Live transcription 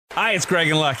Hi, it's Greg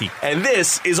and Lucky. And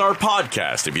this is our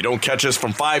podcast. If you don't catch us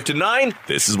from 5 to 9,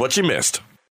 this is what you missed.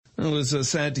 Well, it was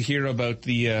sad to hear about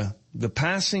the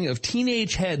passing of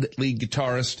Teenage Head lead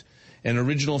guitarist and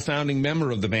original founding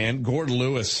member of the band, Gord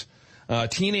Lewis.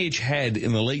 Teenage Head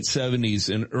in the late 70s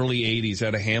and early 80s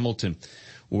out of Hamilton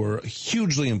were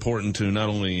hugely important to not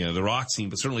only the rock scene,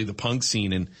 but certainly the punk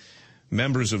scene. And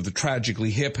members of the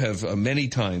Tragically Hip have many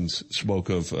times spoke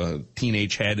of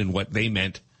Teenage Head and what they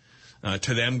meant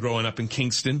to them growing up in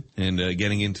Kingston and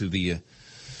getting into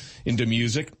into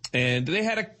music. And they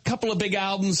had a couple of big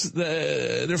albums,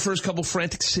 their first couple,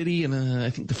 Frantic City, and I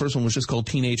think the first one was just called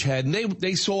Teenage Head. And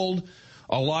they sold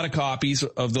a lot of copies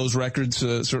of those records,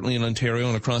 certainly in Ontario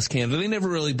and across Canada. They never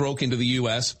really broke into the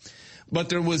U.S., but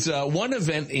there was one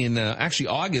event in actually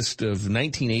August of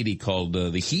 1980 called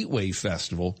the Heatwave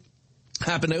Festival.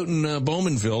 Happened out in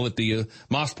Bowmanville at the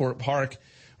Mossport Park,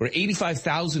 where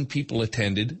 85,000 people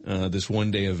attended this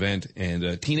one-day event,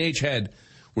 and Teenage Head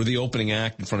were the opening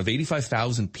act in front of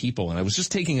 85,000 people. And I was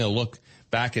just taking a look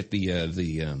back at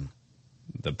the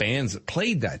bands that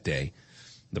played that day.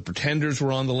 The Pretenders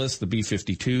were on the list, the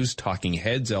B-52s, Talking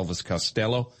Heads, Elvis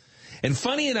Costello. And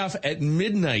funny enough, at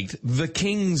midnight, the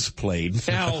Kings played.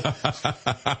 Now,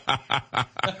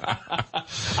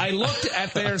 I looked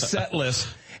at their set list,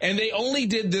 and they only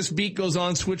did This Beat Goes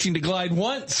On Switching to Glide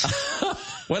once.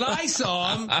 When I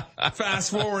saw them,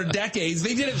 fast forward decades,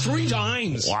 they did it 3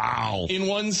 times. Wow. In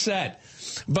one set.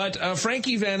 But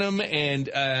Frankie Venom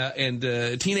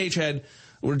and Teenage Head,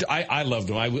 I loved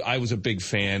them. I was a big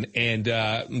fan. And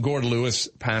Gord Lewis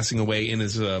passing away in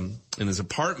his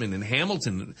apartment in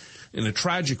Hamilton in a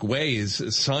tragic way.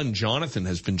 His son, Jonathan,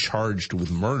 has been charged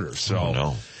with murder. So, oh,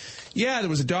 no. Yeah, there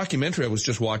was a documentary I was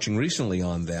just watching recently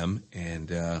on them. And,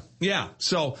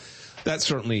 so that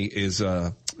certainly is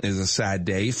a sad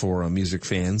day for music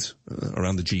fans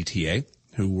around the GTA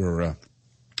who were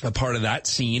a part of that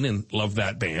scene and loved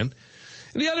that band.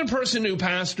 The other person who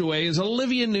passed away is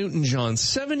Olivia Newton-John,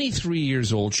 73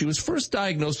 years old. She was first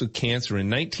diagnosed with cancer in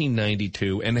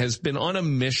 1992 and has been on a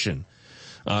mission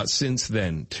since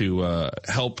then to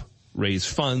help raise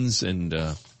funds and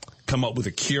come up with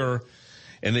a cure.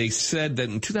 And they said that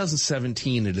in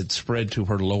 2017 it had spread to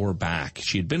her lower back.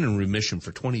 She had been in remission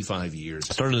for 25 years.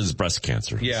 Started as breast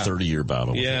cancer. Yeah. 30-year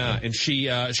battle. Yeah, and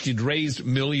she'd raised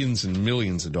millions and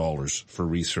millions of dollars for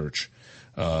research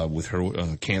with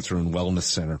her Cancer and Wellness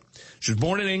Center. She was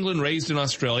born in England, raised in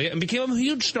Australia, and became a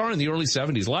huge star in the early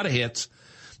 70s. A lot of hits.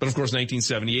 But, of course,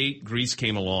 1978, Grease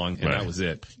came along, and that was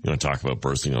it. You want to talk about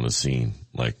bursting on the scene.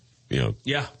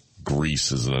 Yeah.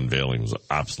 Grease as an unveiling was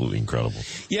absolutely incredible.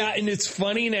 Yeah, and it's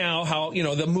funny now how,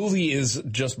 the movie is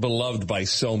just beloved by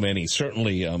so many.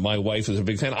 Certainly, my wife is a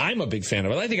big fan. I'm a big fan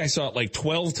of it. I think I saw it like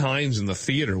 12 times in the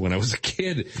theater when I was a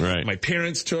kid. Right. My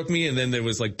parents took me, and then there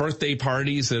was like birthday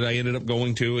parties that I ended up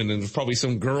going to, and then there was probably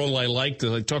some girl I liked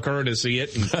that I took her to see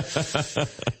it.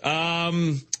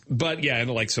 And, but yeah, and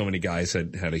like so many guys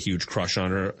had a huge crush on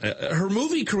her. Her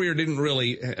movie career didn't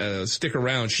really stick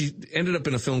around. She ended up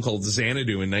in a film called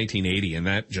Xanadu in 1980, and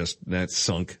that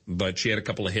sunk. But she had a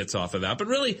couple of hits off of that. But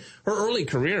really, her early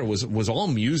career was all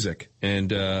music, and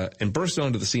burst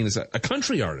onto the scene as a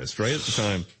country artist, right, at the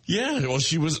time. Yeah, well,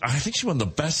 I think she won the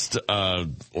best,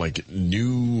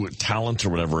 new talent or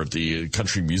whatever at the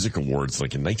Country Music Awards,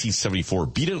 like in 1974.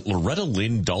 Beat out Loretta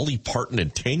Lynn, Dolly Parton,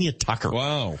 and Tanya Tucker.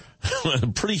 Wow.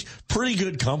 pretty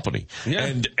good company.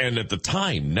 Yeah. And at the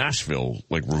time, Nashville,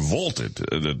 revolted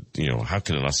that, how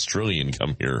can an Australian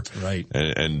come here? Right.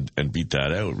 And beat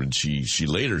that out. And she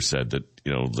later said that,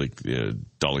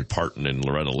 Dolly Parton and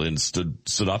Loretta Lynn stood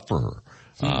up for her.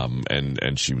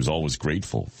 And she was always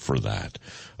grateful for that.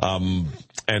 And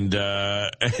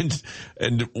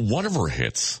one of her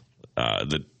hits,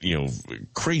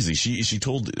 crazy. She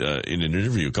told, in an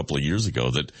interview a couple of years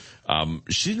ago that,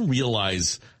 she didn't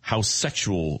realize how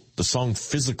sexual the song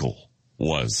Physical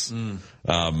was.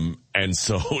 And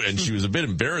she was a bit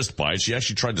embarrassed by it. She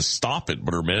actually tried to stop it,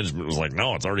 but her management was like,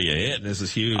 no, it's already a hit. This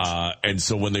is huge. And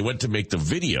so when they went to make the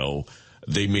video,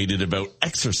 they made it about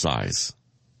exercise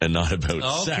and not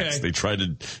about sex. They tried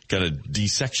to kind of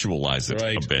desexualize it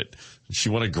a bit. She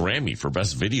won a Grammy for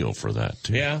Best Video for that,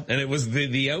 too. Yeah, and it was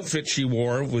the outfit she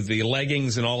wore with the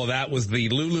leggings and all of that was the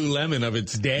Lululemon of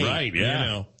its day. Right,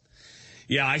 yeah.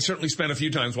 Yeah, I certainly spent a few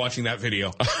times watching that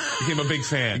video. Became a big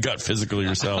fan. You got physical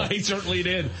yourself. I certainly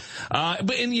did. But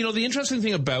the interesting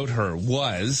thing about her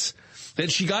was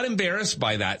that she got embarrassed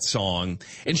by that song,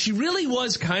 and she really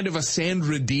was kind of a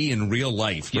Sandra Dee in real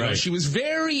life. You know, she was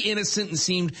very innocent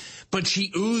and but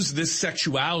she oozed this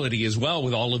sexuality as well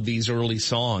with all of these early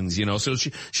songs, you know. So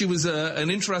she was an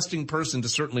interesting person to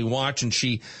certainly watch, and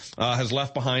she has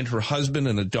left behind her husband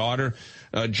and a daughter.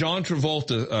 John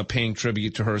Travolta paying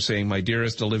tribute to her, saying, "My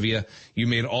dearest Olivia, you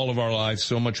made all of our lives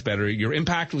so much better. Your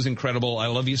impact was incredible. I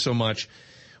love you so much.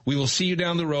 We will see you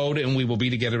down the road, and we will be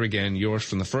together again. Yours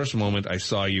from the first moment I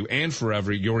saw you, and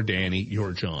forever, your Danny,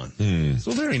 your John."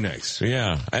 So very nice.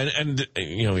 Yeah. And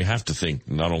you know, you have to think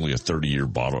not only a 30-year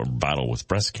battle with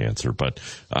breast cancer, but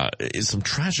some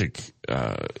tragic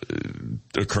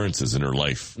occurrences in her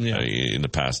life in the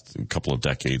past couple of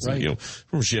decades. Right. You know,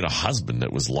 remember she had a husband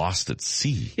that was lost at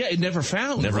sea. Yeah, it never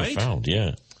found, right? Never found,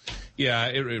 yeah. Yeah,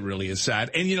 it really is sad.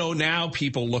 And, you know, now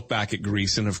people look back at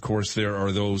Grease, and of course there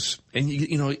are those, and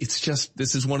you know, it's just,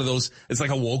 this is one of those, it's like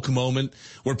a woke moment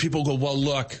where people go, well,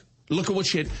 look at what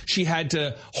she had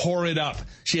to whore it up.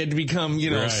 She had to become, you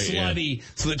know, slutty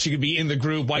so that she could be in the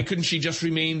group. Why couldn't she just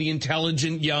remain the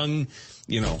intelligent, young,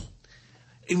 you know?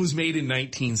 It was made in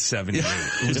 1978.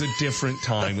 It was a different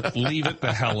time. Leave it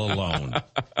the hell alone.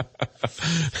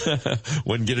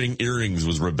 When getting earrings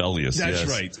was rebellious. That's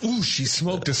right. Ooh, she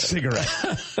smoked a cigarette.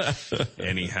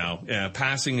 Anyhow,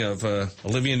 passing of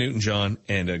Olivia Newton-John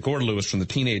and Gordon Lewis from the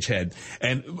Teenage Head.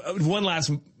 And one last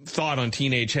thought on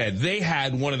Teenage Head. They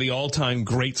had one of the all-time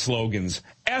great slogans,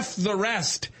 "F the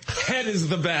rest. Head is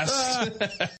the best."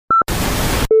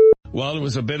 Well, there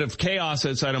was a bit of chaos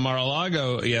outside of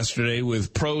Mar-a-Lago yesterday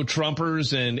with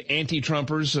pro-Trumpers and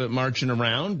anti-Trumpers marching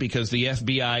around because the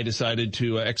FBI decided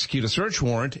to execute a search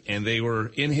warrant, and they were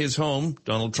in his home,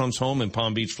 Donald Trump's home in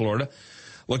Palm Beach, Florida,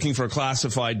 looking for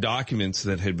classified documents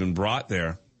that had been brought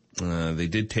there. They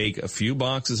did take a few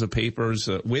boxes of papers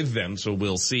with them, so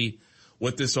we'll see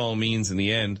what this all means in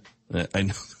the end. I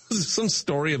know there's some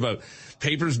story about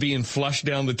papers being flushed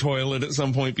down the toilet at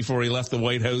some point before he left the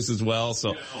White House as well.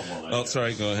 So,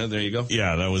 sorry, go ahead. There you go.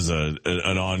 Yeah, that was an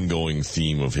ongoing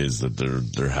theme of his, that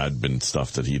there had been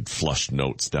stuff that he'd flushed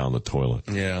notes down the toilet.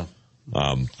 Yeah.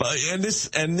 And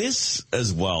this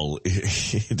as well,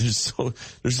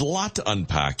 there's a lot to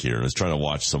unpack here. I was trying to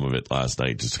watch some of it last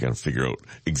night just to kind of figure out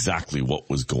exactly what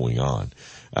was going on.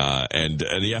 And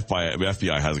the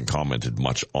FBI hasn't commented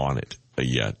much on it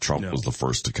yet. Trump was the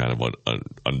first to kind of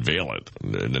unveil it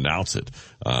and announce it,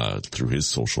 through his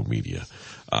social media.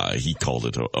 He called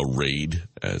it a raid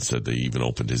and said they even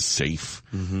opened his safe.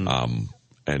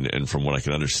 And from what I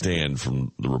can understand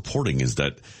from the reporting is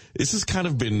that this has kind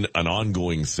of been an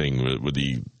ongoing thing with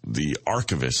the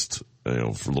archivist, you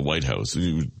know, from the White House,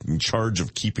 in charge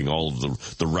of keeping all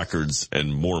of the records,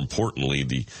 and more importantly,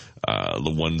 the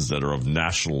ones that are of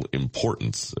national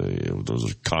importance.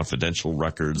 Those are confidential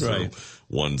records,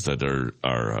 ones that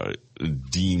are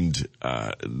deemed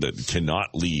that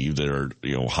cannot leave, that are,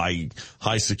 you know,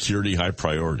 high security, high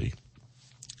priority.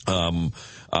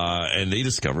 And they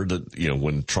discovered that, you know,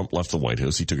 when Trump left the White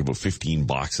House, he took about 15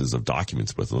 boxes of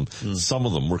documents with him. Some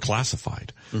of them were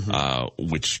classified,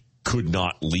 which could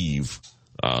not leave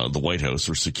the White House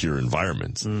or secure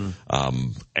environments.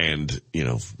 And, you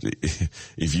know,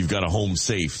 if you've got a home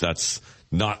safe, that's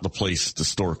not the place to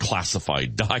store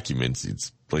classified documents. It's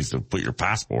a place to put your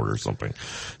passport or something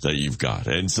that you've got.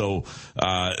 And so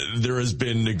there has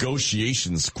been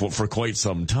negotiations for quite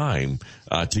some time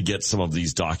to get some of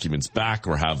these documents back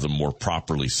or have them more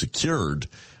properly secured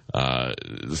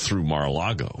through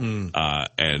Mar-a-Lago.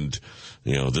 And,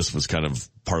 you know, this was kind of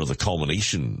part of the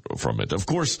culmination from it. Of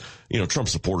course, you know, Trump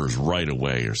supporters right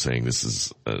away are saying this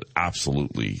is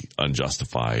absolutely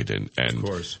unjustified and of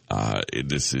course,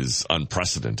 this is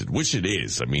unprecedented, which it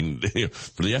is. I mean,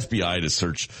 for the FBI to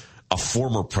search a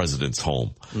former president's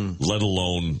home, let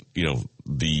alone, you know,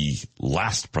 the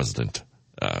last president,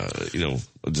 you know,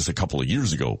 just a couple of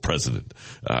years ago, president,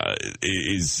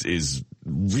 is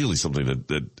really something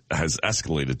that has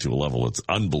escalated to a level that's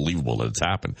unbelievable that it's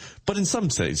happened. But in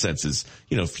some senses,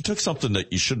 you know, if you took something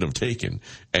that you shouldn't have taken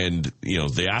and, you know,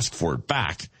 they ask for it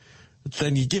back,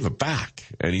 then you give it back.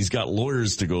 And he's got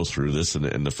lawyers to go through this,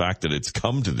 and the fact that it's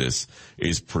come to this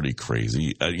is pretty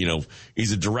crazy. You know,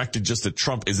 is it directed just at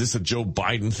Trump? Is this a Joe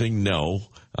Biden thing? No.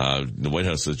 The White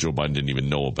House says Joe Biden didn't even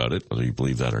know about it. Whether you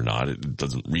believe that or not, it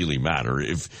doesn't really matter.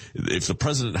 If the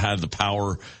president had the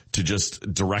power to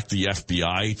just direct the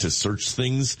FBI to search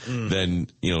things, then,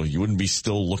 you wouldn't be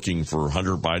still looking for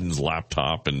Hunter Biden's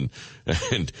laptop and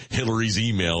Hillary's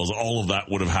emails. All of that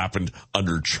would have happened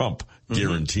under Trump,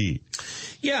 guaranteed.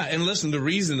 Yeah, and listen, the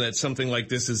reason that something like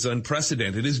this is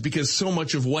unprecedented is because so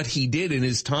much of what he did in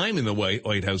his time in the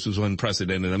White House was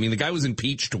unprecedented. I mean, the guy was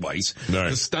impeached twice. Right.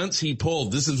 The stunts he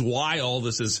pulled, this is why all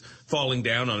this is falling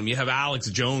down on him. You have Alex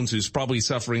Jones, who's probably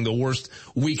suffering the worst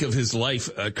week of his life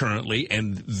currently,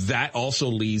 and that also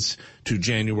leads to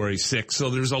January 6th.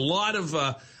 So there's a lot of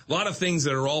things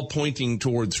that are all pointing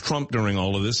towards Trump during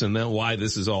all of this, and then why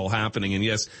this is all happening. And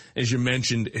yes, as you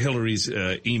mentioned, Hillary's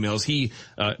emails, he,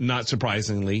 not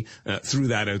surprisingly, threw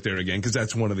that out there again, because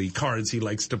that's one of the cards he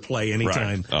likes to play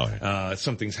anytime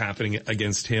something's happening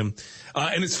against him.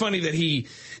 And it's funny that he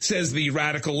says the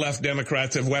radical left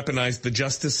Democrats have weaponized the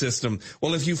justice system.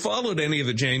 Well, if you followed any of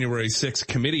the January 6th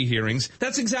committee hearings,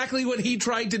 that's exactly what he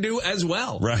tried to do as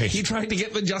well. Right. He tried to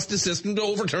get the justice system to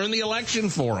overturn the election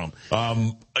for him.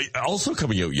 Also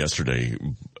coming out yesterday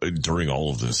during all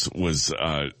of this was,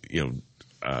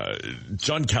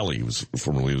 John Kelly was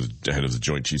formerly the head of the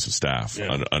Joint Chiefs of Staff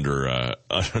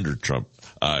under Trump,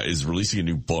 is releasing a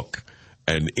new book,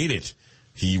 and in it,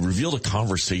 he revealed a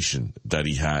conversation that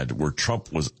he had where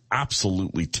Trump was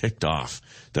absolutely ticked off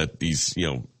that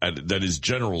that his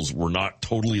generals were not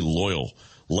totally loyal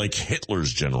like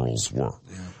Hitler's generals were.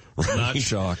 Yeah. Right? Not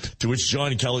shocked. To which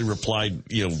John Kelly replied,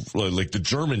 like the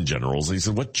German generals. He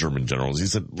said, what German generals? He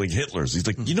said, like Hitler's. He's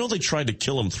like, they tried to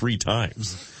kill him 3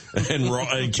 times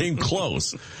and came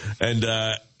close. And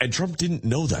Trump didn't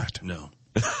know that. No,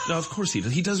 of course he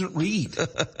does. He doesn't read.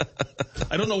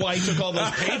 I don't know why he took all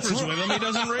those papers with him. He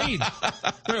doesn't read.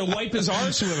 They're going to wipe his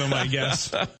arse with him, I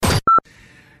guess.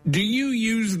 Do you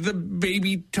use the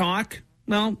baby talk?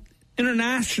 Well,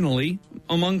 internationally,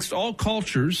 amongst all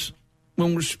cultures,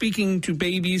 when we're speaking to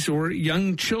babies or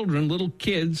young children, little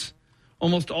kids,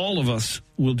 almost all of us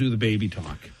will do the baby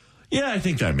talk. Yeah, I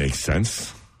think that makes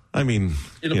sense. I mean,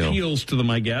 it appeals to them,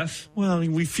 I guess. Well,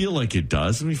 we feel like it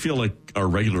does, and we feel like our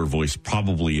regular voice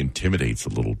probably intimidates a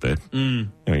little bit. You're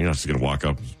not just going to walk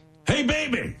up, hey,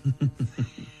 baby!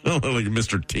 Like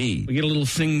Mr. T. We get a little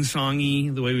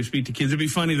sing-songy the way we speak to kids. It'd be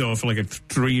funny, though, if like a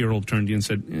 3-year-old turned to you and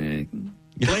said,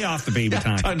 lay off the baby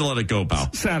talk. Time to let it go,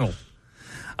 pal. Settle.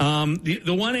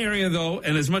 The one area, though,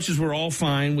 and as much as we're all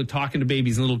fine with talking to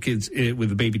babies and little kids with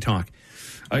the baby talk,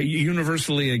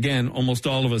 universally, again, almost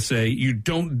all of us say, you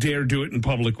don't dare do it in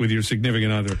public with your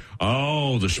significant other.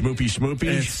 Oh, the schmoopy.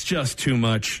 It's just too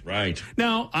much. Right.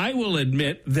 Now, I will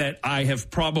admit that I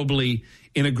have probably,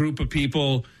 in a group of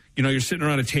people, you're sitting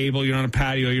around a table, you're on a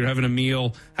patio, you're having a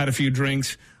meal, had a few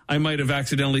drinks, I might have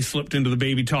accidentally slipped into the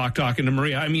baby talk talking to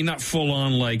Maria. I mean, not full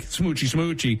on like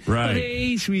smoochy. Right. But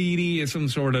hey, sweetie, some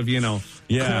sort of, coy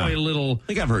little. I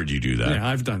think I've heard you do that. Yeah,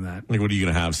 I've done that. Like, what are you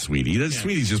going to have, sweetie?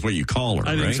 Sweetie's just what you call her,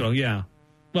 I think right? so, yeah.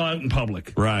 Well, out in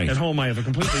public. Right. At home, I have a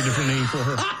completely different name for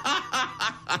her.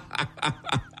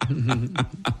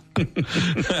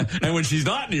 And when she's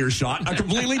not in earshot, a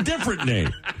completely different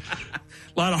name.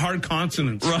 A lot of hard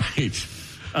consonants. Right.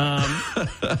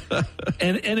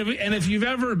 And if you've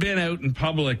ever been out in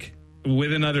public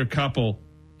with another couple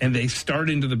and they start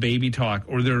into the baby talk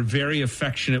or they're very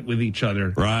affectionate with each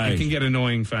other, right, it can get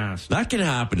annoying fast. That can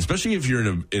happen, especially if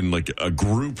you're in like a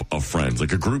group of friends,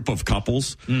 like a group of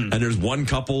couples, and there's one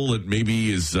couple that maybe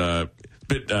is a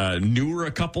bit newer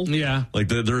a couple. Yeah. Like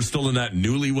they're still in that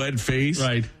newlywed phase.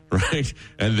 Right. Right.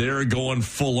 And they're going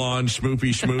full on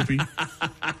schmoopy.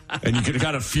 And you can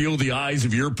kind of feel the eyes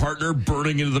of your partner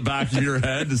burning into the back of your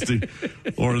head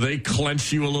or they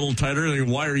clench you a little tighter. Like,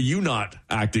 why are you not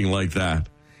acting like that?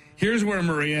 Here's where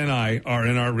Maria and I are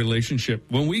in our relationship.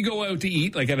 When we go out to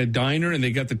eat, like at a diner and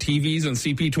they got the TVs on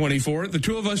CP24, the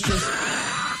two of us just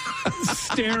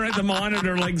stare at the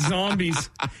monitor like zombies.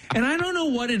 And I don't know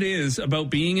what it is about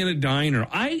being in a diner.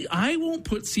 I won't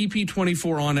put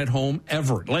CP24 on at home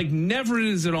ever. Like, never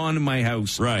is it on in my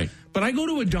house. Right. But I go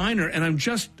to a diner and I'm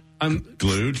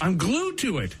glued. I'm glued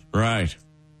to it. Right.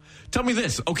 Tell me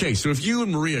this. Okay, so if you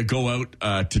and Maria go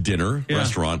out to dinner,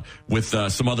 restaurant, with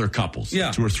some other couples,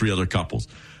 2 or 3 other couples,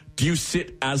 do you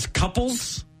sit as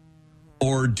couples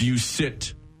or do you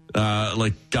sit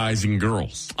like guys and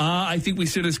girls? I think we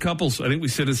sit as couples. I think we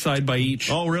sit as side by each.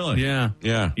 Oh, really? Yeah.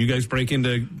 Yeah. You guys break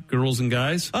into girls and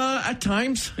guys? At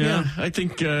times. Yeah. I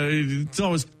think it's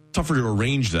always tougher to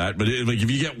arrange that. But like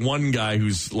if you get one guy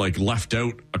who's like left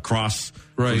out across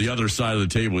to the other side of the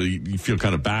table, you feel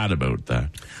kind of bad about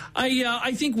that.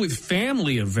 I think with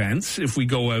family events, if we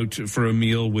go out for a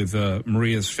meal with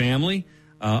Maria's family,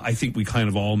 I think we kind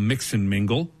of all mix and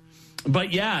mingle.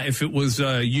 But yeah, if it was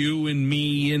you and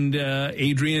me and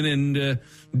Adrian and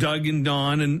Doug and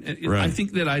Don, and I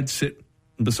think that I'd sit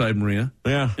beside Maria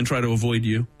and try to avoid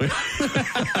you. Well,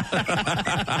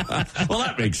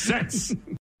 that makes sense.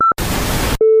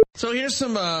 So here's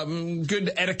some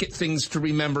good etiquette things to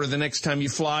remember the next time you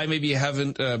fly. Maybe you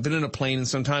haven't been in a plane in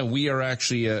some time. We are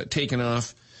actually taking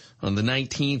off on the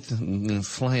 19th and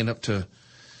flying up to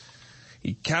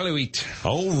Iqaluit.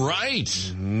 Oh,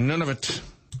 right. None of it.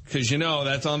 Because,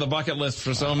 that's on the bucket list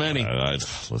for so many.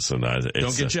 Listen,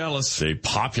 don't get jealous. It's a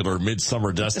popular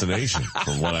midsummer destination,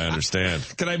 from what I understand.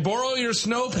 Can I borrow your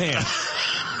snow pants?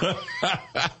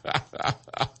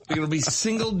 It'll be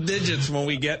single digits when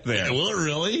we get there. Will it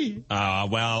really?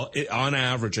 On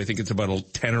average, I think it's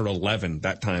about 10 or 11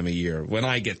 that time of year. When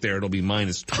I get there, it'll be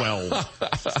minus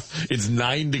 12. It's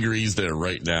 9 degrees there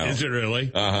right now. Is it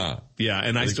really? Uh-huh. Yeah,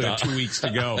 and I still have 2 weeks to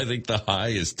go. I think the high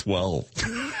is 12.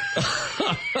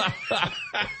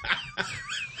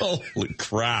 Holy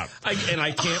crap. I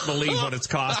can't believe what it's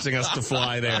costing us to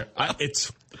fly there.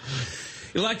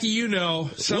 Lucky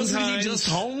sometimes. Wasn't he just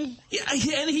home? Yeah,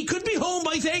 and he could be home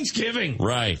by Thanksgiving.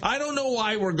 Right. I don't know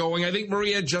why we're going. I think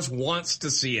Maria just wants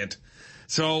to see it.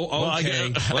 So,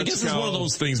 okay. Well, I guess it's one of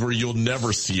those things where you'll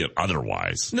never see it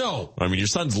otherwise. No. I mean, your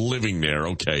son's living there.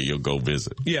 Okay, you'll go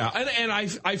visit. Yeah, and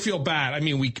I feel bad. I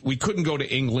mean, we couldn't go to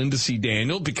England to see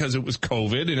Daniel because it was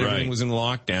COVID and everything was in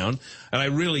lockdown. And I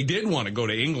really did want to go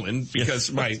to England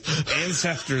because my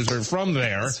ancestors are from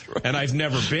there, and I've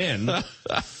never been.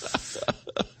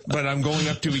 But I'm going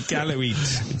up to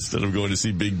Iqaluit. Instead of going to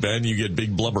see Big Ben, you get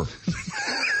Big Blubber.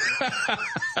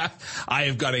 I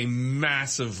have got a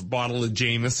massive bottle of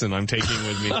Jameson I'm taking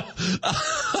with me.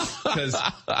 Because,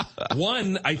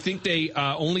 one, I think they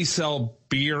only sell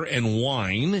beer and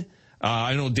wine.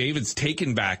 I know David's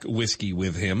taken back whiskey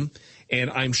with him, and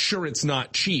I'm sure it's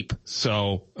not cheap.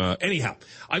 So, anyhow,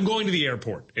 I'm going to the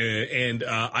airport, and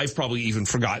I've probably even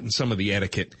forgotten some of the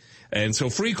etiquette. And so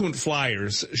frequent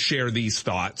flyers share these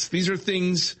thoughts. These are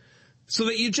things so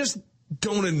that you just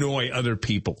don't annoy other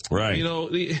people. Right.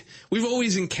 We've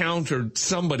always encountered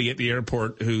somebody at the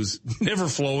airport who's never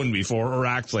flown before or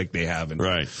acts like they haven't.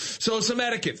 Right. So some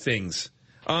etiquette things.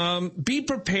 Be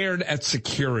prepared at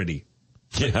security.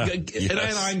 Yeah, and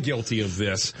I'm guilty of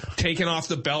this. Taking off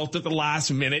the belt at the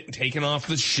last minute and taking off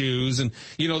the shoes and,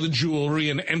 the jewelry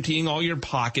and emptying all your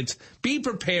pockets. Be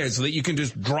prepared so that you can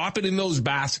just drop it in those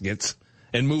baskets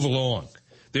and move along.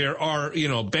 There are,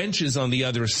 benches on the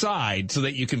other side so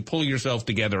that you can pull yourself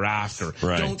together after.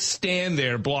 Right. Don't stand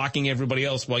there blocking everybody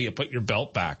else while you put your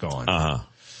belt back on. Uh-huh.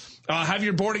 Have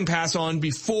your boarding pass on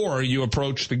before you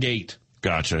approach the gate.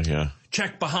 Gotcha, yeah.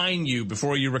 Check behind you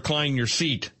before you recline your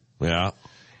seat. Yeah.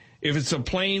 If it's a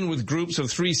plane with groups of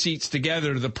 3 seats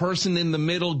together, the person in the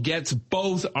middle gets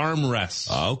both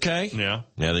armrests. Okay. Yeah.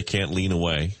 Yeah, they can't lean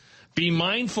away. Be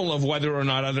mindful of whether or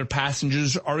not other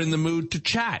passengers are in the mood to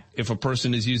chat. If a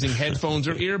person is using headphones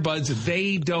or earbuds,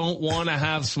 they don't want to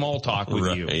have small talk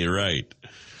with you. You're right.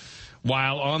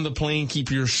 While on the plane, keep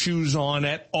your shoes on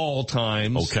at all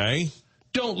times. Okay.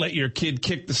 Don't let your kid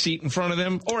kick the seat in front of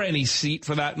them, or any seat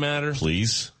for that matter.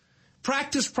 Please.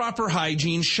 Practice proper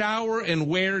hygiene, shower, and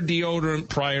wear deodorant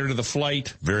prior to the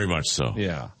flight. Very much so.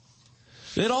 Yeah.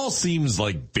 It all seems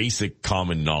like basic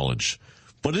common knowledge,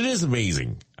 but it is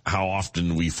amazing how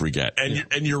often we forget.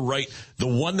 And you're right. The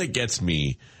one that gets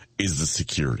me is the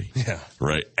security. Yeah.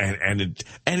 Right. And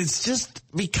it's just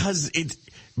because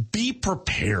be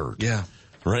prepared. Yeah.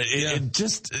 Right. It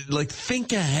just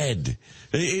think ahead.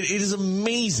 It is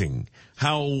amazing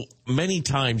how many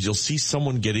times you'll see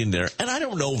someone get in there, and I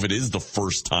don't know if it is the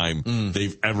first time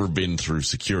they've ever been through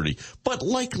security, but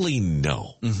likely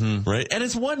no. Mm-hmm. Right? And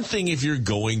it's one thing if you're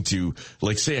going to,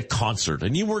 say a concert,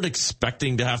 and you weren't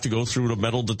expecting to have to go through a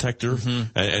metal detector,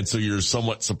 and so you're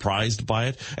somewhat surprised by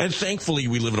it. And thankfully,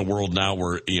 we live in a world now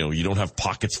where, you don't have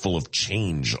pockets full of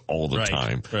change all the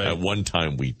time. Right. At one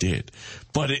time we did.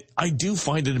 But I do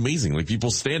find it amazing. People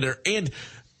stand there, and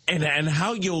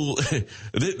how you'll,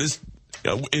 this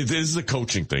is a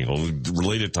coaching thing. I'll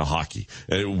relate it to hockey.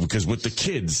 Because with the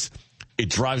kids, it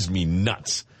drives me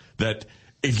nuts that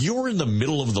if you're in the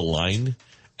middle of the line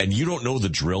and you don't know the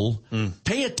drill,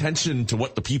 pay attention to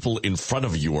what the people in front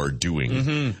of you are doing.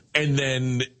 Mm-hmm. And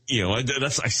then,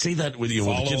 I say that with,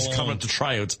 when the kids come up to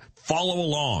tryouts, follow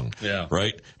along. Yeah.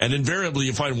 Right? And invariably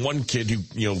you find one kid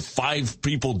who, 5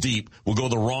 people deep will go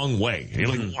the wrong way. And you're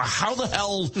like, how the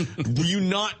hell were you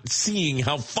not seeing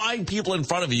how 5 people in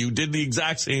front of you did the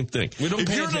exact same thing?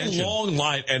 If you're in a long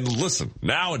line, and listen,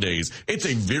 nowadays, it's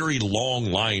a very long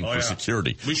line for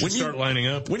security. We should start lining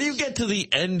up. When you get to the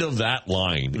end of that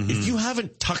line, if you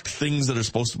haven't tucked things that are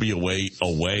supposed to be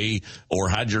away or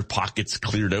had your pockets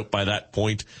cleared out by that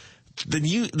point, then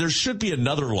there should be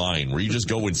another line where you just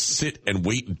go and sit and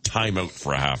wait and time out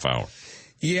for a half hour.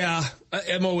 Yeah,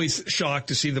 I'm always shocked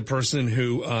to see the person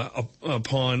who,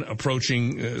 upon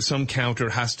approaching some counter,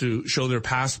 has to show their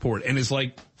passport and is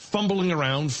like fumbling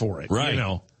around for it. Right.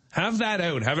 Have that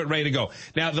out. Have it ready to go.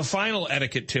 Now, the final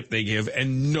etiquette tip they give,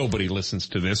 and nobody listens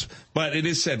to this, but it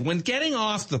is said, when getting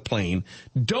off the plane,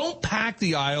 don't pack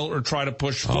the aisle or try to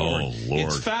push forward. Oh, Lord.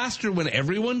 It's faster when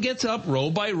everyone gets up row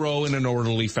by row in an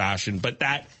orderly fashion, but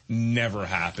that never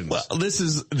happens. Well, this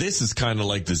is kind of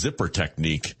like the zipper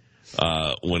technique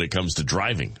when it comes to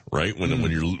driving, right? When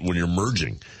you're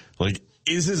merging. Like,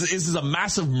 this is a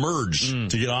massive merge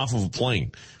to get off of a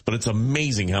plane. But it's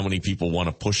amazing how many people want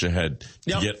to push ahead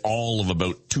to get all of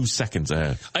about 2 seconds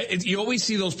ahead. You always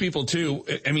see those people, too.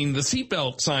 I mean, the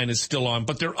seatbelt sign is still on,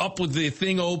 but they're up with the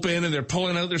thing open and they're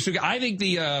pulling out their suitcase. I think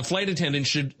the flight attendant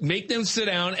should make them sit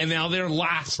down, and now they're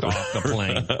last off the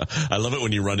plane. I love it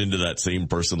when you run into that same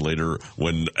person later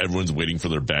when everyone's waiting for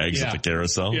their bags at the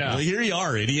carousel. Yeah. Well, here you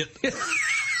are, idiot.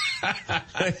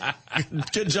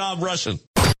 Good job, Russian.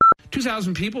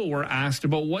 2,000 people were asked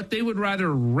about what they would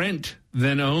rather rent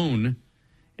than own.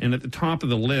 And at the top of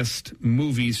the list,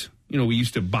 movies. We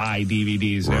used to buy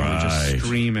DVDs. Now we just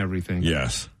stream everything.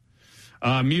 Yes.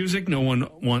 Music, no one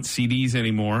wants CDs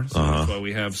anymore. So that's why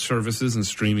we have services and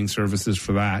streaming services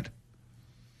for that.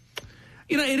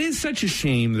 It is such a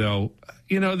shame, though.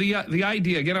 The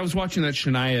idea, again, I was watching that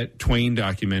Shania Twain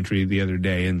documentary the other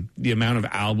day, and the amount of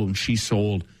albums she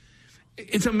sold.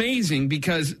 It's amazing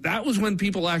because that was when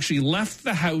people actually left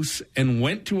the house and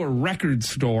went to a record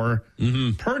store,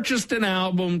 purchased an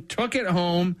album, took it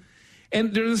home.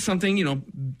 And there's something,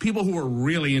 people who are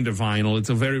really into vinyl, it's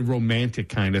a very romantic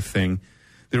kind of thing.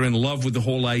 They're in love with the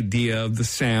whole idea of the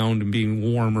sound and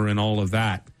being warmer and all of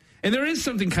that. And there is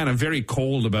something kind of very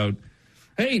cold about,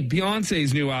 hey,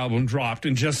 Beyonce's new album dropped,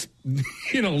 and just,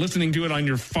 listening to it on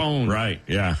your phone. Right,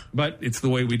 yeah. But it's the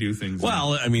way we do things.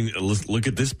 Well, I mean, look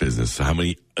at this business. How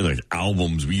many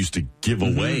albums we used to give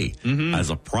away as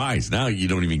a prize. Now you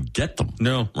don't even get them.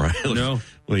 No. Right? No.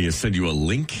 Well, you send you a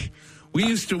link. We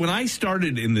used to, when I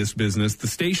started in this business, the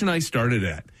station I started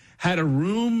at had a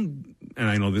room, and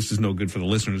I know this is no good for the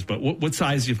listeners, but what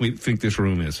size do you think this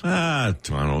room is? I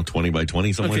don't know, 20 by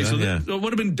 20, something like that. So it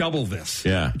would have been double this.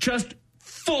 Yeah. Just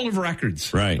full of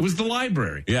records. Right. It was the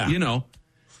library. Yeah.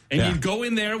 And you'd go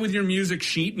in there with your music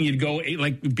sheet, and you'd go,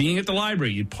 like being at the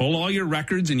library, you'd pull all your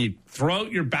records and you'd throw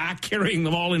out your back, carrying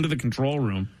them all into the control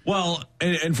room. Well,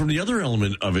 and from the other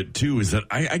element of it, too, is that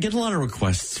I get a lot of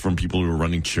requests from people who are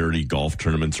running charity golf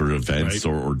tournaments or events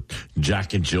or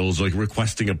Jack and Jill's, like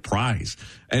requesting a prize.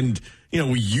 And,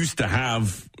 we used to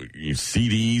have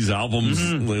CDs, albums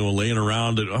laying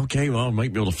around. And, okay, well, I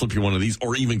might be able to flip you one of these,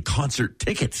 or even concert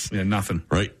tickets. Yeah, nothing.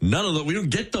 Right? None of that. We don't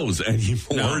get those anymore.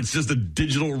 No. It's just a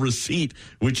digital receipt,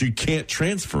 which you can't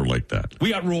transfer like that.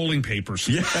 We got rolling papers.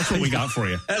 Yeah. That's what we got for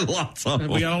you. And lots of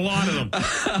them. We got a lot of them.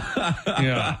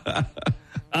 Yeah.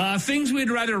 Things we'd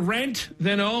rather rent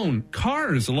than own.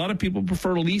 Cars. A lot of people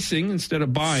prefer leasing instead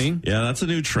of buying. Yeah, that's a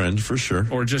new trend for sure.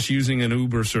 Or just using an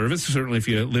Uber service. Certainly if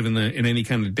you live in any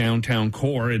kind of downtown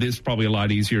core, it is probably a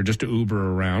lot easier just to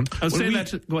Uber around. I was saying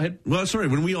that. Go ahead. Well, sorry.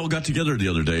 When we all got together the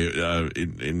other day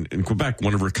in Quebec,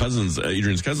 one of her cousins,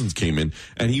 Adrian's cousins, came in,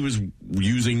 and he was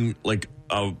using like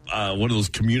one of those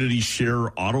community share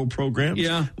auto programs.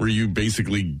 Yeah. Where you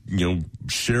basically,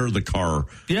 share the car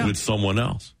with someone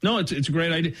else. No, it's a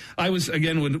great idea. I was,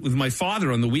 again, with my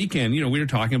father on the weekend, we were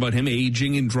talking about him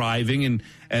aging and driving, and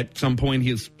at some point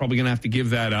he's probably going to have to give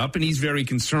that up, and he's very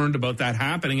concerned about that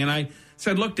happening. And I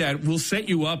said, look, Dad, we'll set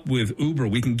you up with Uber.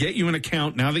 We can get you an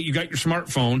account now that you got your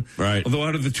smartphone. Right. Although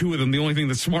out of the two of them, the only thing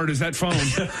that's smart is that phone.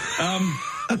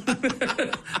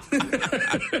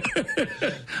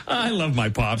 I love my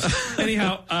pops.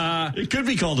 Anyhow, it could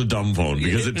be called a dumb phone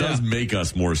because it does make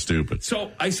us more stupid.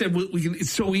 So I said,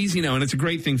 it's so easy now, and it's a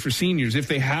great thing for seniors if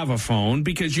they have a phone,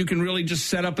 because you can really just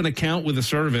set up an account with a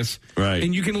service, right?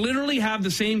 And you can literally have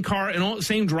the same car and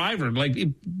same driver, like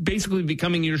basically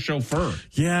becoming your chauffeur.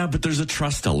 Yeah, but there's a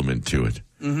trust element to it.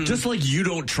 Just like you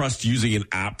don't trust using an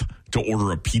app to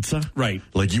order a pizza. Right.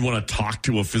 Like you want to talk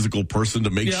to a physical person to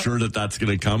make sure that that's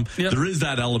going to come. Yep. There is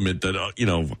that element that,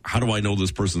 how do I know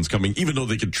this person's coming? Even though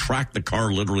they can track the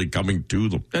car literally coming to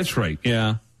them. That's right.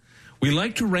 Yeah. We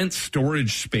like to rent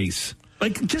storage space.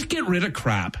 Like, just get rid of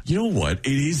crap. You know what?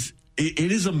 It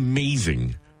is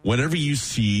amazing whenever you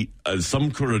see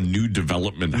some sort of new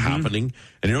development happening,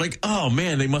 and you're like, oh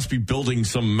man, they must be building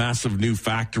some massive new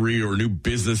factory or new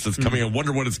business that's coming. I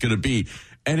wonder what it's going to be.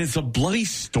 And it's a bloody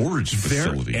storage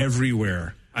facility. They're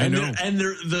everywhere. I know.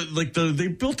 They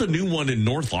built a new one in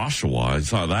North Oshawa. I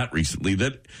saw that recently.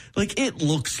 That it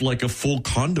looks like a full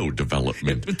condo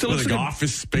development with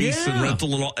office space and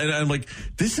rental and all. And I'm like,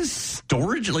 this is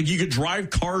storage. Like you could drive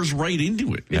cars right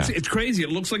into it. It's crazy. It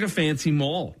looks like a fancy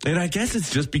mall. And I guess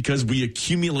it's just because we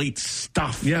accumulate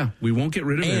stuff. Yeah, we won't get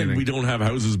rid of anything. And we don't have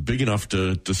houses big enough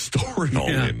to store it all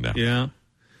in now. Yeah.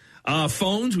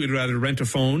 Phones, we'd rather rent a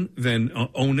phone than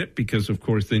own it because, of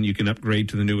course, then you can upgrade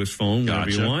to the newest phone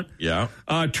whenever you want. Yeah.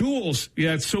 Tools,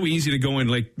 it's so easy to go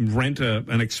and rent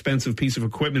an expensive piece of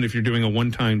equipment if you're doing a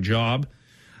one-time job.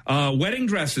 Wedding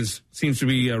dresses seems to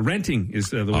be renting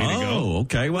is the way to go. Oh,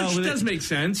 okay. Well, which does make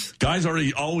sense. Guys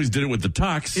always did it with the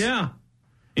tux. Yeah.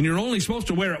 And you're only supposed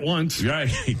to wear it once.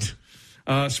 Right.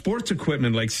 Sports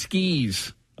equipment like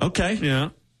skis. Okay. Yeah.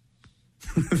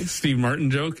 Steve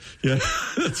Martin joke. Yeah,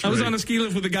 I was on a ski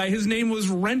lift with a guy. His name was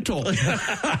Rental.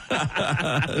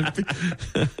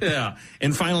 Yeah,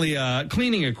 and finally,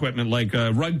 cleaning equipment like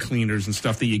rug cleaners and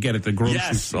stuff that you get at the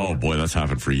grocery store. Oh boy, that's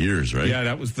happened for years, right? Yeah,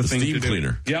 that was the thing. Steam to do.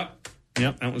 cleaner. Yep,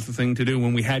 that was the thing to do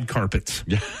when we had carpets.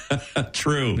 Yeah,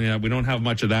 true. Yeah, we don't have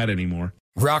much of that anymore.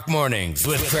 Rock Mornings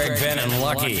with Craig Venn and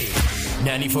Lucky.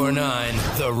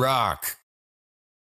 94.9 The Rock.